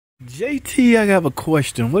JT, I have a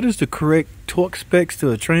question. What is the correct torque specs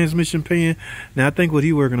to a transmission pan? Now, I think what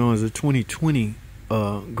he's working on is a 2020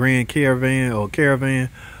 Grand Caravan or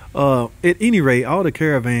Caravan. At any rate, all the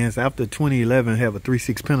Caravans after 2011 have a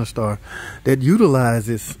 3.6 Pentastar that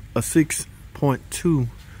utilizes a 62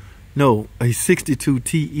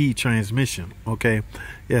 TE transmission. Okay,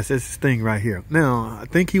 yes, that's this thing right here. Now, I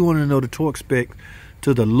think he wanted to know the torque spec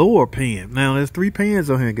to the lower pan. Now, there's three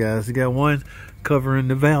pans on here, guys. You got one covering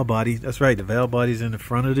the valve body. That's right, the valve body's in the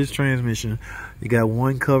front of this transmission. You got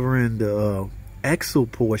one covering the axle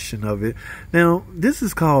portion of it. Now, this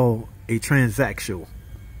is called a transaxle,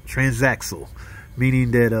 meaning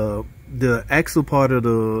that the axle part of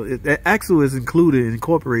the axle is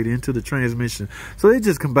incorporated into the transmission. So they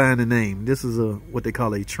just combine the name. This is what they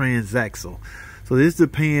call a transaxle. So this is the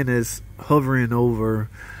pan that's hovering over,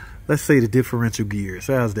 let's say, the differential gears.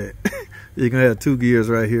 How's that? You're gonna have two gears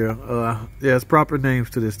right here. Yeah, it's proper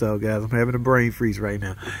names to this stuff, guys. I'm having a brain freeze right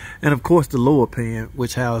now. And of course, the lower pan,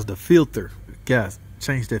 which houses the filter. Guys,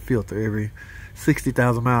 change that filter every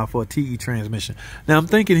 60,000 miles for a TE transmission. Now, I'm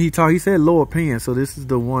thinking he said lower pan, so this is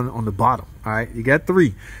the one on the bottom. All right, you got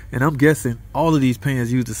three, and I'm guessing all of these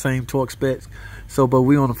pans use the same torque specs. So, but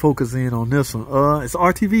we want to focus in on this one. It's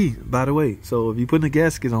RTV, by the way. So if you put a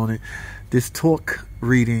gasket on it, this torque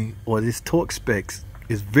reading or this torque specs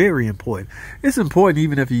is very important. It's important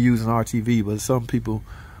even if you use an RTV, but some people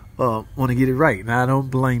want to get it right. Now, I don't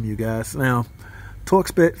blame you guys. Now, torque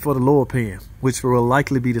spec for the lower pan, which will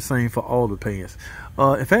likely be the same for all the pans.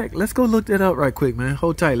 In fact, let's go look that up right quick, man.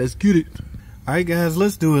 Hold tight, let's get it. All right, guys,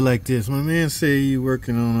 let's do it like this. My man said you're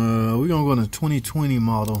working on we're gonna go on a 2020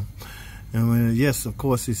 model, and yes, of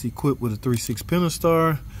course, it's equipped with a 3.6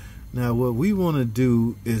 Pentastar. Now, what we want to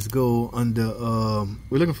do is go under,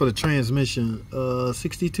 we're looking for the transmission,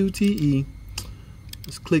 62 TE.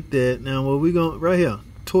 Let's click that. Now, what we going right here,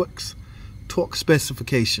 torque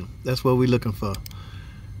specification. That's what we're looking for.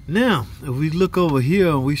 Now, if we look over here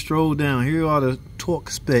and we stroll down, here are the torque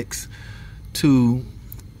specs to,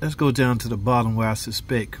 let's go down to the bottom where I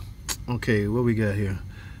suspect. Okay, what we got here?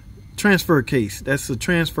 Transfer case. That's a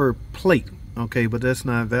transfer plate. Okay, but that's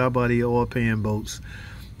not valve body oil pan bolts.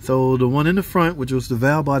 So the one in the front, which was the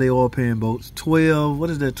valve body oil pan bolts, 12, what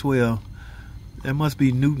is that 12? That must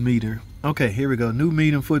be Newton meter. Okay, here we go, Newton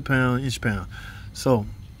meter, foot pound, inch pound. So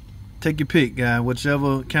take your pick, guy,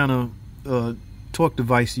 whichever kind of torque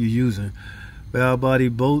device you're using. Valve body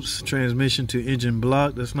bolts, transmission to engine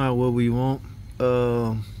block, that's not what we want.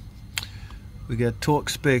 We got torque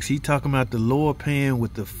specs. He talking about the lower pan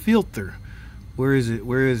with the filter. Where is it?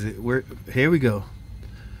 Here we go.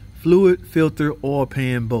 Fluid filter oil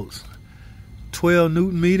pan bolts, 12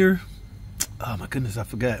 Newton meter. Oh my goodness, I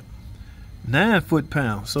forgot. 9 foot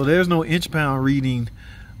pound. So there's no inch pound reading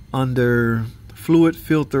under fluid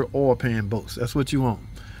filter oil pan bolts. That's what you want.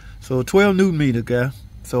 So 12 Newton meter, guy.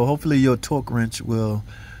 So hopefully your torque wrench will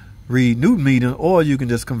read Newton meter, or you can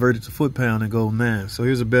just convert it to foot pound and go 9. So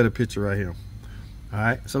here's a better picture right here. All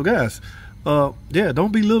right, so guys, yeah,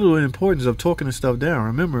 don't belittle the importance of torquing this stuff down.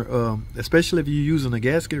 Remember, especially if you're using a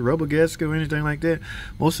gasket, rubber gasket or anything like that,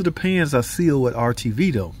 most of the pans are sealed with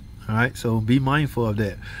RTV though. All right, so be mindful of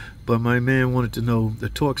that. But my man wanted to know the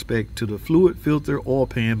torque spec to the fluid filter oil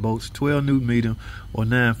pan bolts, 12 Newton meter or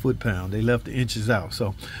 9 foot pound. They left the inches out.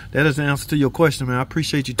 So that is the answer to your question, man. I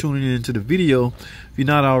appreciate you tuning in to the video. If you're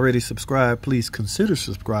not already subscribed, please consider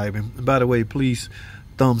subscribing. And by the way, please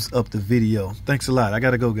thumbs up the video. Thanks a lot. I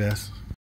gotta go, guys.